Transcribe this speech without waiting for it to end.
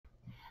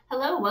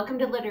Hello, welcome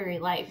to Literary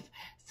Life.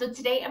 So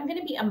today I'm going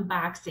to be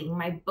unboxing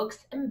my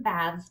Books and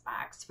Baths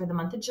box for the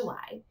month of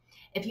July.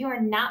 If you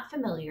are not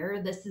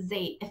familiar, this is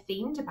a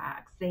themed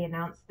box. They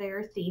announce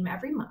their theme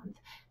every month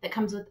that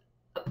comes with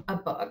a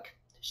book,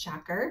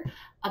 shocker,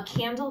 a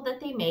candle that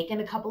they make, and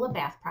a couple of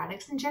bath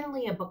products, and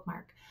generally a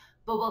bookmark.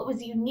 But what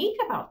was unique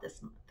about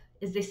this month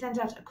is they sent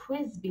out a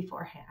quiz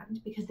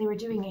beforehand because they were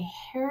doing a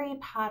Harry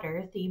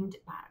Potter themed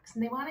box,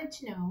 and they wanted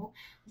to know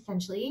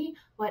essentially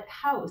what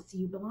house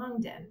you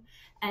belonged in.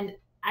 And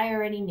I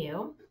already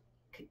knew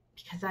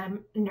because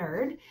I'm a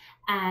nerd,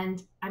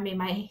 and I made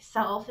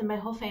myself and my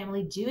whole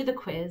family do the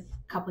quiz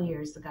a couple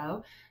years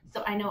ago.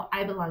 So I know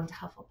I belong to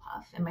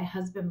Hufflepuff, and my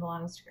husband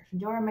belongs to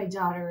Gryffindor, and my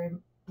daughter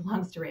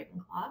belongs to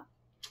Ravenclaw.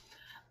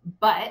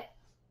 But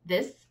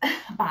this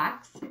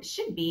box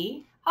should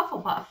be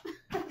Hufflepuff.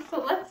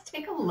 So let's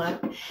take a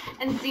look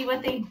and see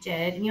what they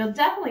did. And you'll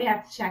definitely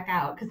have to check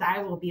out because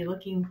I will be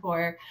looking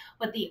for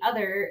what the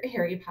other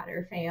Harry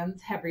Potter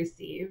fans have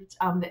received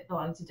that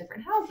belong to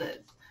different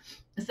houses.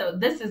 So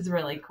this is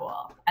really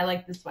cool. I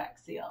like this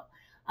wax seal.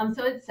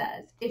 So it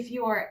says, if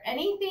you're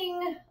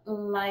anything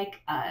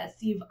like us,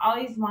 you've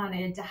always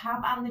wanted to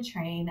hop on the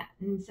train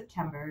in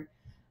September,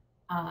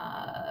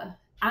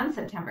 on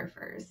September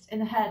 1st,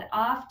 and head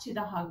off to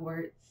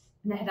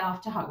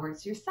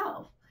Hogwarts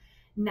yourself.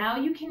 Now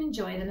you can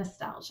enjoy the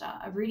nostalgia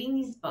of reading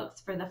these books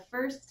for the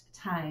first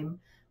time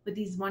with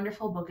these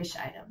wonderful bookish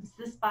items.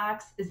 This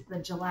box is the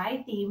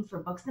July theme for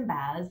Books and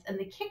Baths and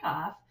the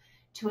kickoff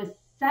to a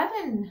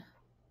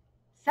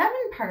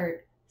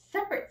seven-part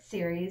separate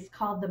series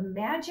called The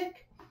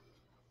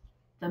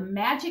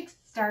Magic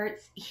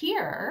Starts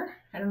Here.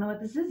 I don't know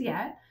what this is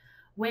yet,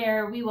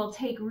 where we will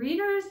take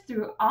readers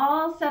through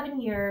all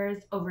 7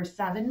 years over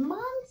 7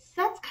 months.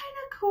 That's kind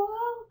of cool.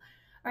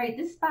 All right,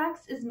 this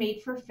box is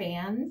made for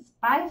fans,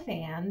 by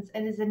fans,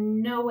 and is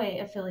in no way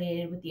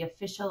affiliated with the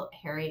official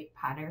Harry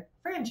Potter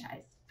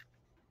franchise.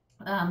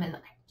 And then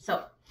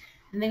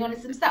they go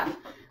into some stuff.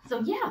 So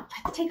yeah,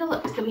 let's take a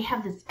look. So we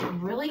have this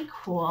really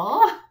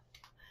cool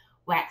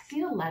wax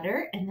seal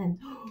letter, and then,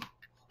 oh my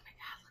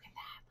God, look at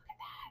that.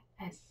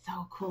 That's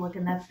so cool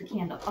looking. That's the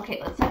candle. Okay,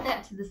 let's set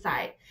that to the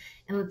side,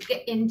 and let's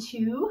get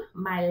into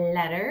my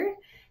letter.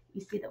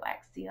 You see the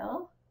wax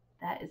seal?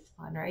 That is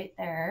fun right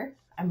there.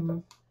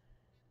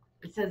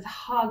 It says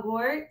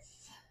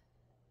Hogwarts,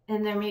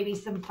 and there may be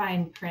some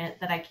fine print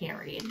that I can't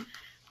read,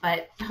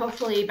 but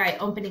hopefully by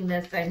opening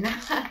this, I'm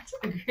not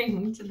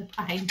agreeing to the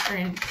fine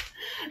print.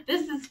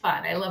 This is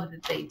fun. I love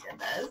that they did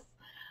this.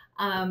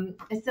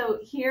 So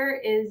here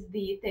is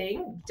the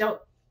thing.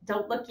 Don't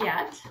look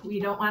yet.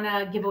 We don't want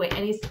to give away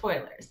any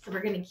spoilers. So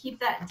we're going to keep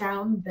that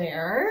down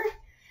there,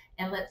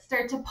 and let's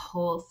start to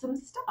pull some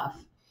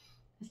stuff.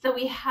 So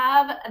we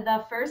have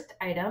the first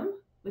item,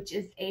 which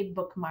is a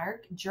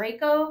bookmark,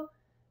 Draco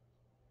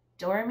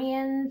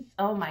Dormiens.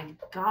 Oh my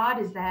God,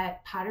 is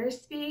that Potter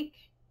speak?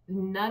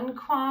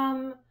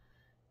 Nunquam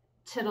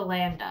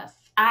Titilandus.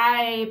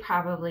 I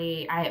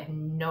have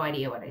no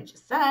idea what I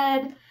just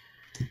said,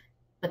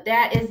 but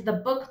that is the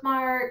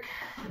bookmark.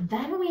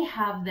 Then we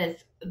have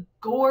this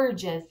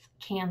gorgeous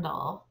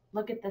candle.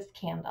 Look at this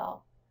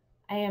candle.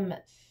 I am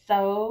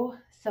so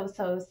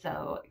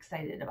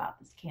excited about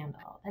this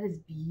candle. That is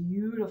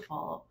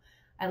beautiful.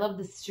 I love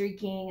the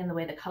streaking and the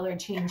way the color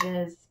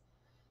changes.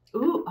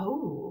 Ooh,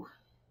 oh.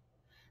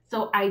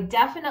 So I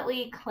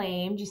definitely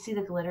claimed, you see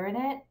the glitter in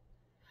it?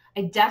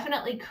 I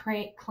definitely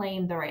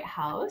claimed the right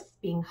house,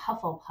 being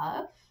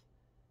Hufflepuff.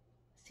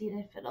 See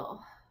if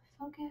it'll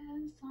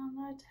focus on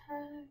the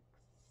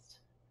text.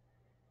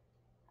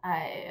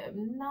 I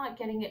am not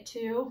getting it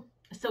too.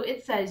 So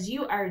it says,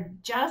 you are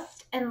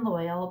just and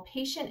loyal,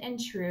 patient and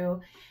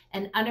true,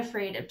 and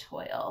unafraid of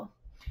toil.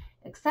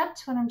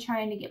 Except when I'm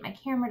trying to get my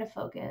camera to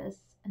focus,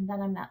 and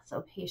then I'm not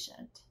so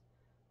patient.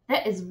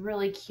 That is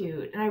really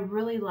cute, and I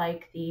really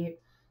like the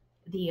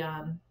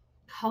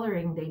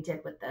coloring they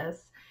did with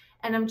this.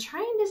 And I'm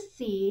trying to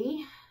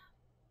see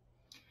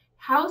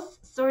house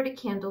sorted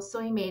candle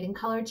soy made and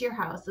colored to your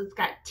house. It's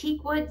got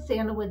teak wood,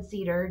 sandalwood,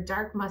 cedar,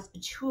 dark musk,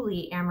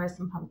 patchouli, amorous,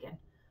 and pumpkin.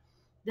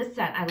 This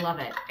scent, I love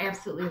it. I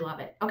absolutely love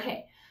it.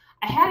 Okay,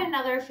 I had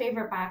another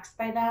favorite box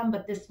by them,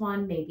 but this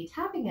one may be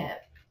topping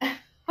it.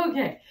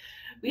 Okay,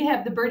 we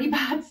have the Bertie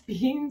Bott's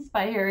beans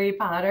by Harry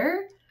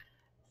Potter.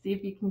 See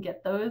if you can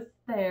get those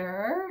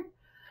there.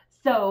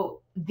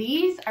 So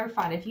these are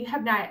fun. If you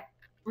have not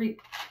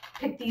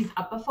picked these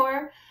up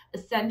before,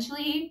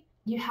 essentially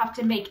you have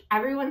to make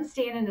everyone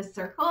stand in a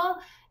circle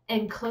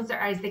and close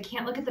their eyes. They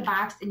can't look at the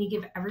box, and you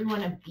give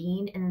everyone a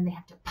bean, and then they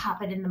have to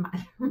pop it in their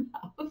mouth,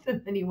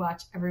 and then you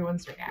watch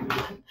everyone's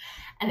reaction.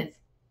 And it's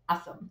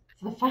awesome.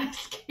 It's the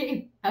funnest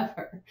game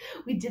ever.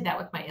 We did that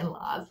with my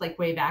in-laws, like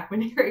way back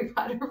when Harry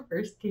Potter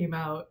first came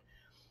out.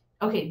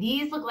 Okay,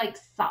 these look like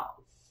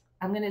salts.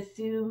 I'm going to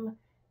assume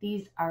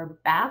these are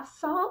bath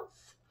salts.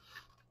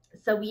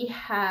 So we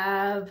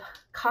have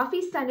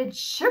coffee scented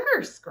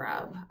sugar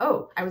scrub.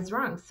 Oh, I was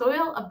wrong.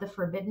 Soil of the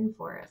Forbidden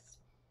Forest.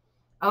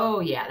 Oh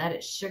yeah, that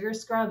is sugar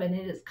scrub, and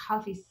it is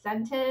coffee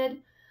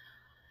scented.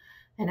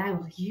 And I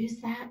will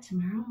use that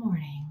tomorrow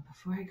morning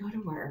before I go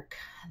to work.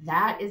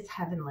 That is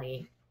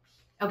heavenly.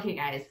 Okay,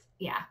 guys.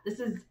 Yeah, this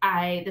is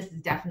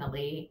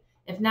definitely,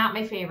 if not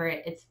my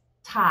favorite, it's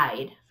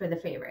tied for the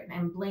favorite. And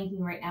I'm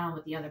blanking right now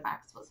what the other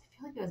box was. I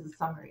feel like it was a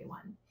summery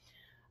one.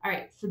 All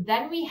right, so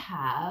then we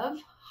have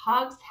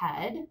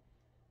Hogshead.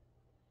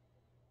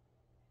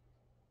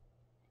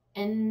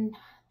 In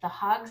the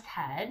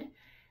Hogshead,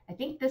 I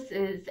think this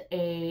is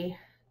a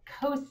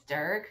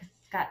coaster because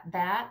it's got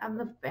that on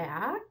the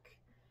back.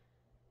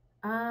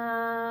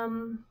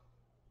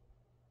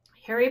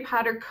 Harry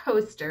Potter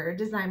coaster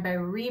designed by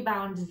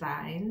Rebound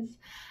Designs.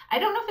 I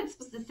don't know if it's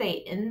supposed to say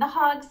in the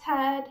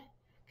Hogshead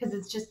because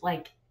it's just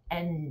like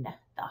in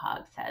the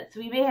Hogshead. So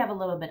we may have a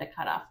little bit of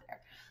cutoff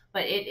there,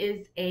 but it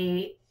is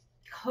a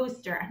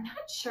coaster. I'm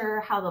not sure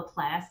how the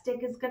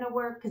plastic is going to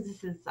work because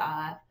this is,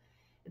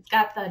 it's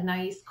got the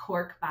nice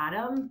cork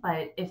bottom,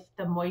 but if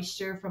the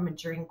moisture from a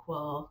drink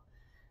will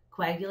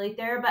coagulate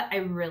there, but I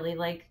really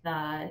like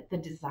the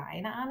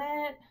design on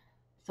it.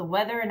 So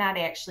whether or not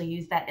I actually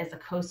use that as a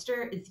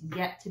coaster is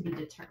yet to be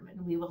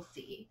determined. We will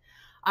see.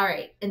 All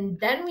right. And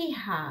then we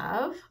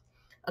have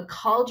a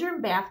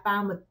cauldron bath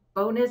bomb with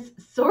bonus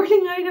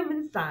sorting item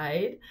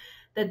inside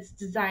that's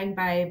designed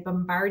by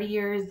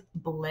Bombardier's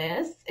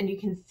Bliss. And you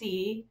can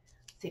see,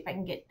 let's see if I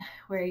can get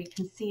where you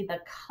can see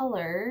the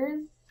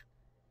colors.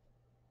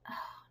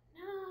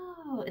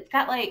 Oh no, it's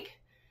got like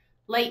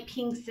light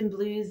pinks and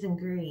blues and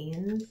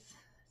greens.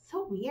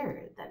 So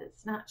weird that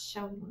it's not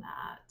showing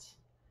that.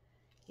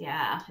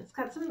 Yeah, it's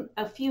got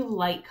a few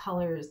light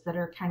colors that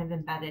are kind of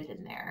embedded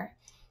in there.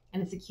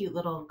 And it's a cute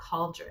little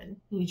cauldron.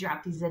 You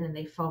drop these in and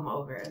they foam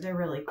over. They're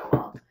really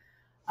cool.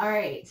 All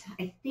right,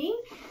 I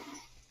think,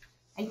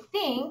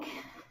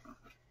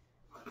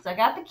 so I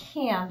got the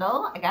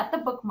candle, I got the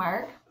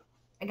bookmark,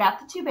 I got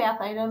the 2 bath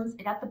items,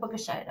 I got the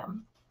bookish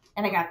item,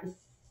 and I got the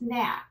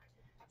snack.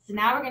 So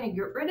now we're gonna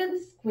get rid of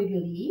the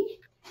squiggly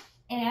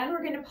and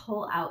we're gonna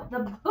pull out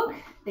the book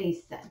they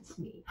sent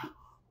me.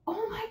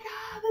 Oh my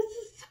God, this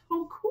is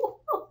so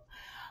cool. Look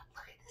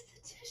at this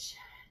edition.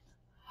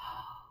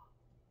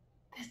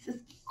 This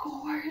is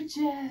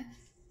gorgeous.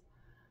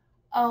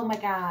 Oh my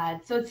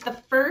God. So it's the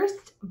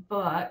first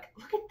book.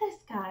 Look at this,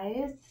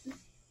 guys. This is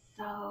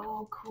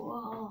so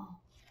cool.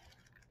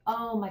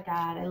 Oh my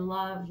God. I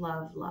love,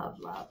 love, love,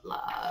 love,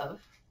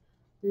 love.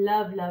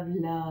 Love, love,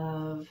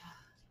 love.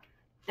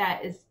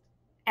 That is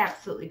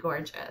absolutely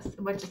gorgeous.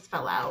 What just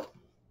fell out?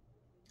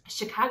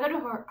 Chicago to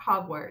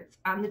Hogwarts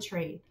on the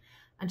train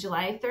on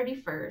July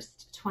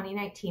 31st,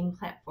 2019,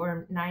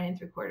 platform 9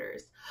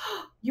 3/4.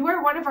 You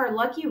are one of our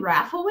lucky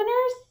raffle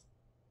winners?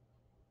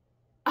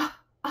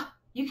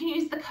 You can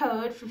use the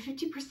code for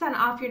 50%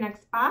 off your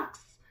next box.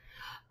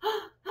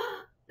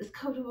 This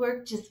code will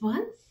work just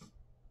once,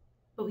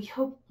 but we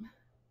hope,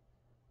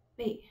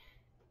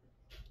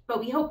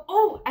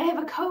 oh, I have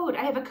a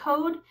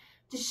code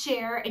to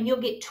share and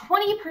you'll get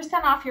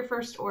 20% off your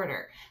first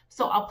order.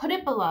 So I'll put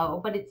it below,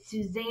 but it's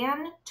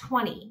Suzanne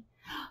 20.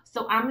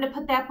 So I'm going to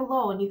put that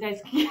below and you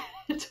guys can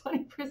get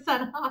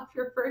 20% off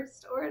your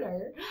first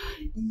order.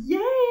 Yay!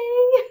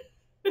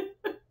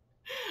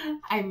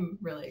 I'm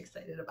really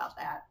excited about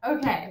that.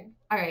 Okay.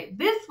 All right.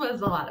 This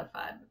was a lot of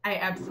fun. I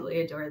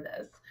absolutely adore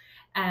this.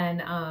 And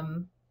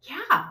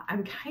yeah,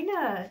 I'm kind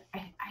of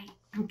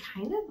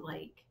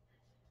like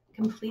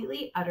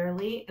completely,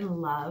 utterly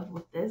in love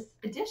with this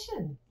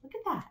edition. Look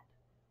at that.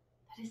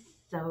 That is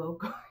so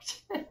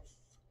gorgeous.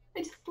 I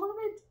just love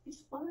it. I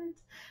just love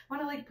it. I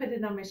want to like put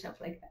it on my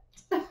shelf like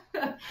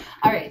that.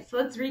 All right, so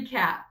let's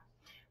recap.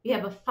 We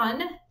have a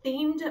fun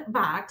themed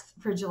box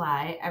for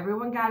July.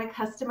 Everyone got a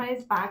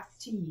customized box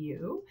to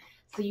you.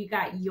 So you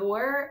got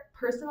your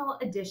personal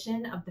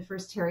edition of the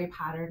first Harry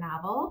Potter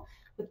novel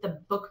with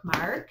the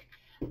bookmark.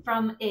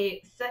 From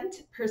a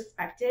scent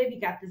perspective, you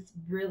got this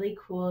really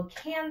cool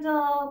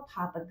candle,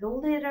 pop of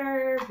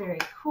glitter, very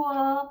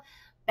cool.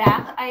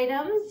 Bath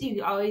items,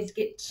 you always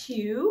get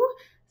 2.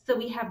 So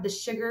we have the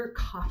sugar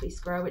coffee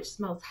scrub, which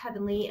smells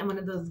heavenly, and one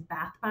of those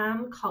bath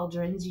bomb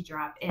cauldrons you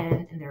drop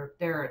in, and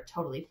they're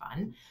totally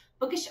fun.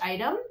 Bookish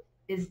item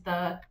is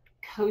the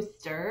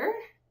coaster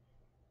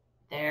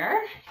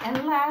there.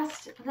 And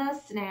last, the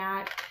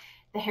snack,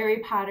 the Harry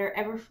Potter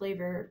every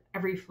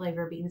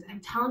flavor beans. And I'm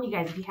telling you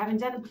guys, if you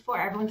haven't done it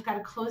before, everyone's got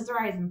to close their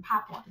eyes and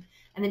pop one.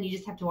 And then you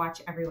just have to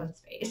watch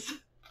everyone's face.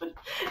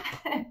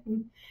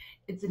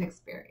 It's an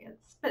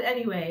experience. But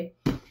anyway,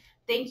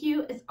 thank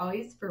you as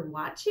always for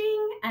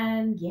watching.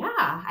 And yeah,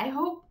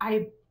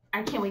 I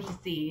can't wait to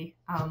see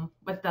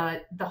what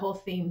the whole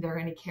theme they're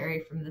going to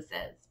carry from this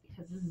is,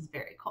 because this is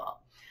very cool.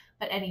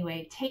 But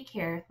anyway, take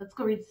care. Let's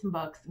go read some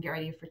books and get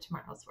ready for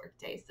tomorrow's work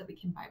day so we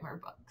can buy more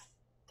books.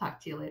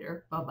 Talk to you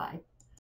later. Bye-bye.